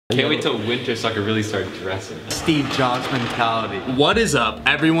Can't wait till winter so I can really start dressing. Steve Jobs mentality. What is up,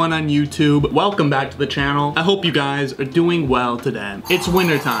 everyone on YouTube? Welcome back to the channel. I hope you guys are doing well today. It's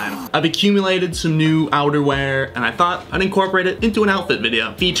winter time. I've accumulated some new outerwear and I thought I'd incorporate it into an outfit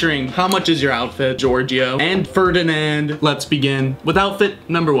video featuring how much is your outfit, Giorgio and Ferdinand. Let's begin with outfit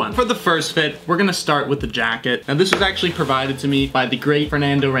number one. For the first fit, we're gonna start with the jacket. Now this was actually provided to me by the great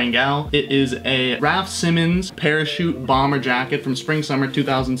Fernando Rangel. It is a Ralph Simmons parachute bomber jacket from spring summer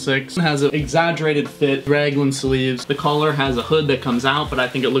 2006. It has an exaggerated fit, raglan sleeves. The collar has a hood that comes out, but I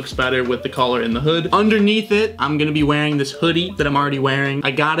think it looks better with the collar in the hood. Underneath it, I'm gonna be wearing this hoodie that I'm already wearing. I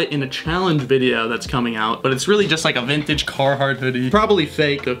got it in a challenge video that's coming out, but it's really just like a vintage Carhartt hoodie. Probably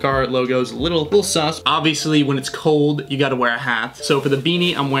fake, the Carhartt logo's a little sus. Obviously, when it's cold, you gotta wear a hat. So for the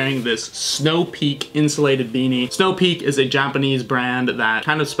beanie, I'm wearing this Snow Peak insulated beanie. Snow Peak is a Japanese brand that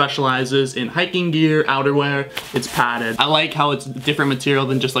kind of specializes in hiking gear, outerwear. It's padded. I like how it's a different material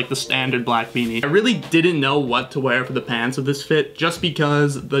than just like the standard black beanie. I really didn't know what to wear for the pants of this fit just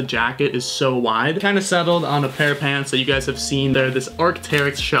because the jacket is so wide. Kind of settled on a pair of pants that you guys have seen. They're this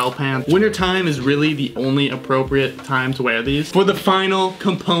Arc'teryx shell pant. Wintertime is really the only appropriate time to wear these. For the final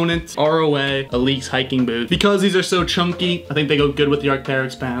component, ROA Elite's hiking boots. Because these are so chunky, I think they go good with the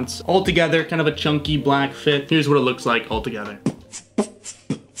Arc'teryx pants. Altogether, kind of a chunky black fit. Here's what it looks like altogether.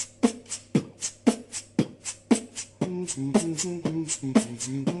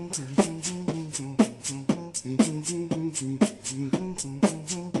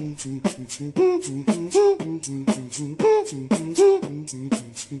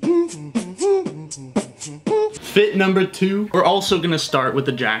 Fit number two, we're also gonna start with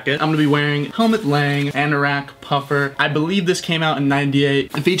the jacket. I'm gonna be wearing Helmut Lang Anorak Puffer. I believe this came out in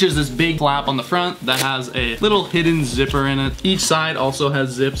 '98. It features this big flap on the front that has a little hidden zipper in it. Each side also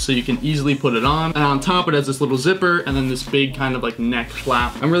has zips so you can easily put it on. And on top it has this little zipper and then this big kind of like neck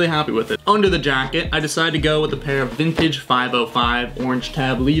flap. I'm really happy with it. Under the jacket, I decided to go with a pair of vintage 505 orange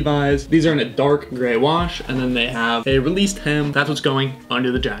tab Levi's. These are in a dark gray wash and then they have a released hem. That's what's going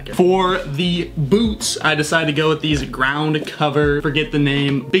under the jacket. For the boots, I decided to go with these ground cover, forget the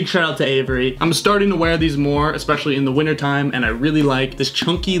name. Big shout out to Avery. I'm starting to wear these more, especially in the wintertime, and I really like this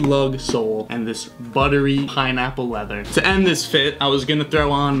chunky lug sole and this buttery pineapple leather. To end this fit, I was gonna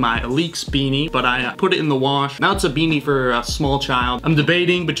throw on my Elite's beanie, but I put it in the wash. Now it's a beanie for a small child. I'm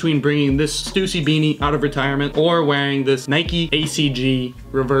debating between bringing this Stussy beanie out of retirement or wearing this Nike ACG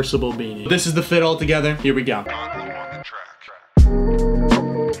reversible beanie. This is the fit all together. Here we go.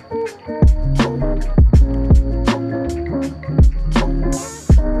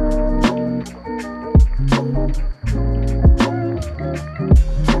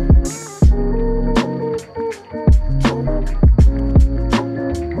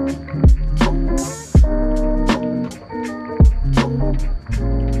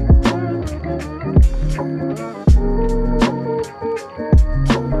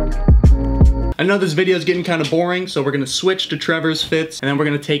 I know this video is getting kind of boring, so we're gonna switch to Trevors fits, and then we're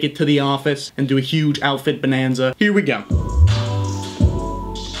gonna take it to the office and do a huge outfit bonanza. Here we go.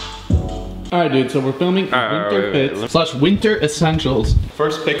 Alright dude, so we're filming winter fits slash winter essentials.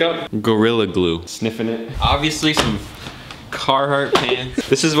 First pickup, Gorilla Glue. Sniffing it. Obviously some Carhartt pants.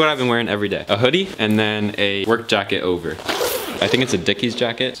 This is what I've been wearing every day. A hoodie and then a work jacket over. I think it's a Dickies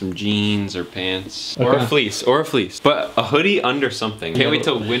jacket, some jeans or pants, or a fleece, but a hoodie under something. Can't wait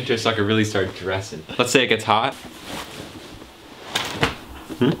till winter so I can really start dressing. Let's say it gets hot.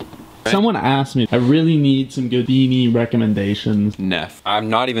 Someone asked me, I really need some good beanie recommendations. Neff. I'm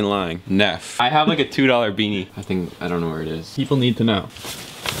not even lying. Neff. I have like a $2 beanie. I don't know where it is. People need to know.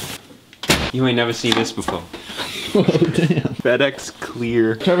 You ain't never seen this before. Oh damn. FedEx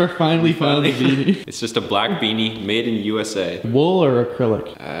Clear. Trevor finally found the beanie. It's just a black beanie made in USA. Wool or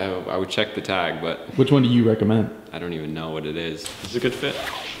acrylic? I would check the tag, but... Which one do you recommend? I don't even know what it is. It's a good fit.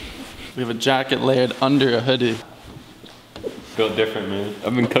 We have a jacket layered under a hoodie. Feel different, man.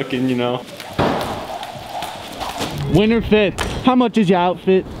 I've been cooking, you know. Winter fit. How much is your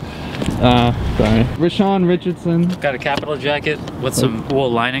outfit? Sorry. Rashawn Richardson. Got a Capital jacket with some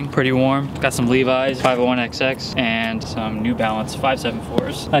wool lining, pretty warm. Got some Levi's 501XX and some New Balance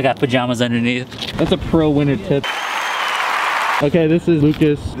 574s. I got pajamas underneath. That's a pro winter tip. Okay, this is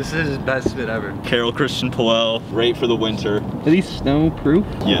Lucas. This is his best fit ever. Carol Christian Powell, great for the winter. Are these snow proof?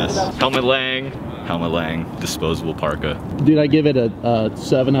 Yes. Helmut Lang, disposable parka. Dude, I give it a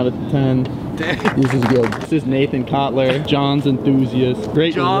 7 out of 10. Damn. This is good. This is Nathan Kotler, John's enthusiast.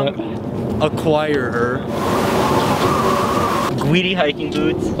 Great. John, acquirer. Guidi hiking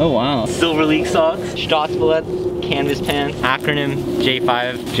boots. Oh wow. Silver League socks. Stottsville canvas pants. Acronym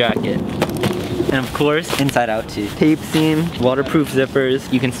J5 jacket. And of course, inside out too. Tape seam, waterproof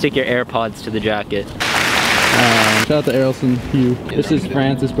zippers. You can stick your AirPods to the jacket. Shout out to Errolson Hugh. This is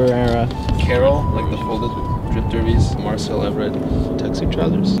Francis Barrera. Carol, like the folded drip derbies. Marcel Everett tuxedo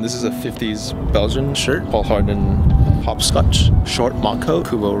trousers. This is a 50s Belgian shirt. Paul Harden hopscotch. Short mock coat.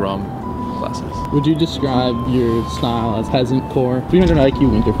 Kubo Rom glasses. Would you describe your style as peasant core? 300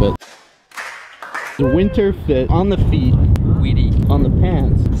 IQ winter fit. The winter fit on the feet. Weedy. On the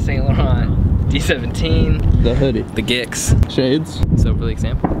pants. Saint Laurent. D17. The hoodie. The Gicks. Shades. So for the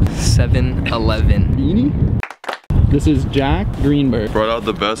example. 7-Eleven. Beanie. This is Jack Greenberg. Brought out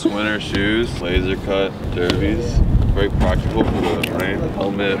the best winter shoes, laser cut derbies. Very practical for the rain.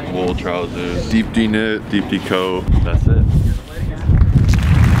 Helmet, wool trousers, deep D knit, deep D coat. That's it.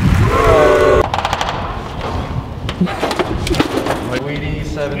 Weedy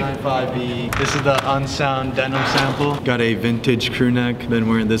 795B. This is the unsound denim sample. Got a vintage crew neck. Been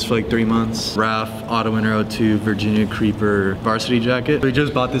wearing this for like 3 months. Raf Auto Winter 02 Virginia Creeper varsity jacket. We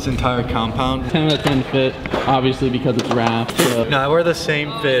just bought this entire compound. 10 out of 10 fit, obviously because it's Raf. So. No, I wear the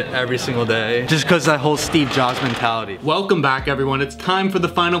same fit every single day. Just because that whole Steve Jobs mentality. Welcome back, everyone. It's time for the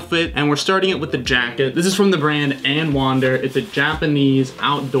final fit, and we're starting it with the jacket. This is from the brand And Wander. It's a Japanese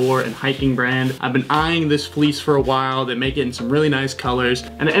outdoor and hiking brand. I've been eyeing this fleece for a while. They make it in some really nice colors,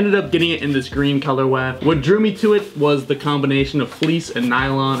 and I ended up getting it in this green colorway. What drew me to it was the combination of fleece and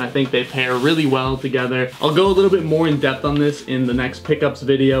nylon. I think they pair really well together. I'll go a little bit more in depth on this in the next pickups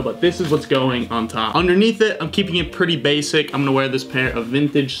video, but this is what's going on top. Underneath it, I'm keeping it pretty basic. I'm gonna wear this pair of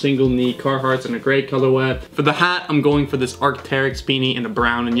vintage single knee Carhartts in a gray colorway. For the hat, I'm going for this Arc'teryx beanie in a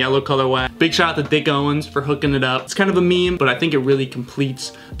brown and yellow colorway. Big shout out to Dick Owens for hooking it up. It's kind of a meme, but I think it really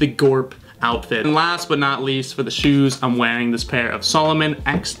completes the Gorp outfit. And last but not least, for the shoes, I'm wearing this pair of Salomon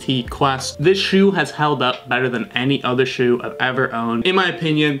XT Quest. This shoe has held up better than any other shoe I've ever owned. In my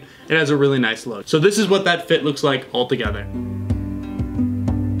opinion, it has a really nice look. So this is what that fit looks like all together.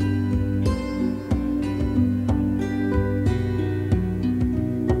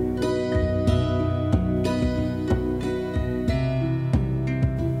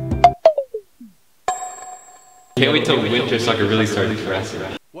 Can't wait till winter so I can really start dressing.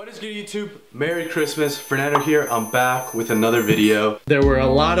 What is good, YouTube? Merry Christmas. Fernando here. I'm back with another video. There were a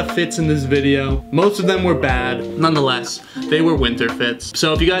lot of fits in this video. Most of them were bad. Nonetheless, they were winter fits.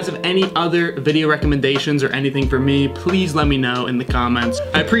 So if you guys have any other video recommendations or anything for me, please let me know in the comments.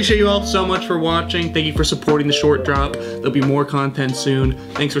 I appreciate you all so much for watching. Thank you for supporting the short drop. There'll be more content soon.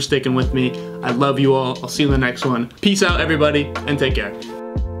 Thanks for sticking with me. I love you all. I'll see you in the next one. Peace out, everybody, and take care.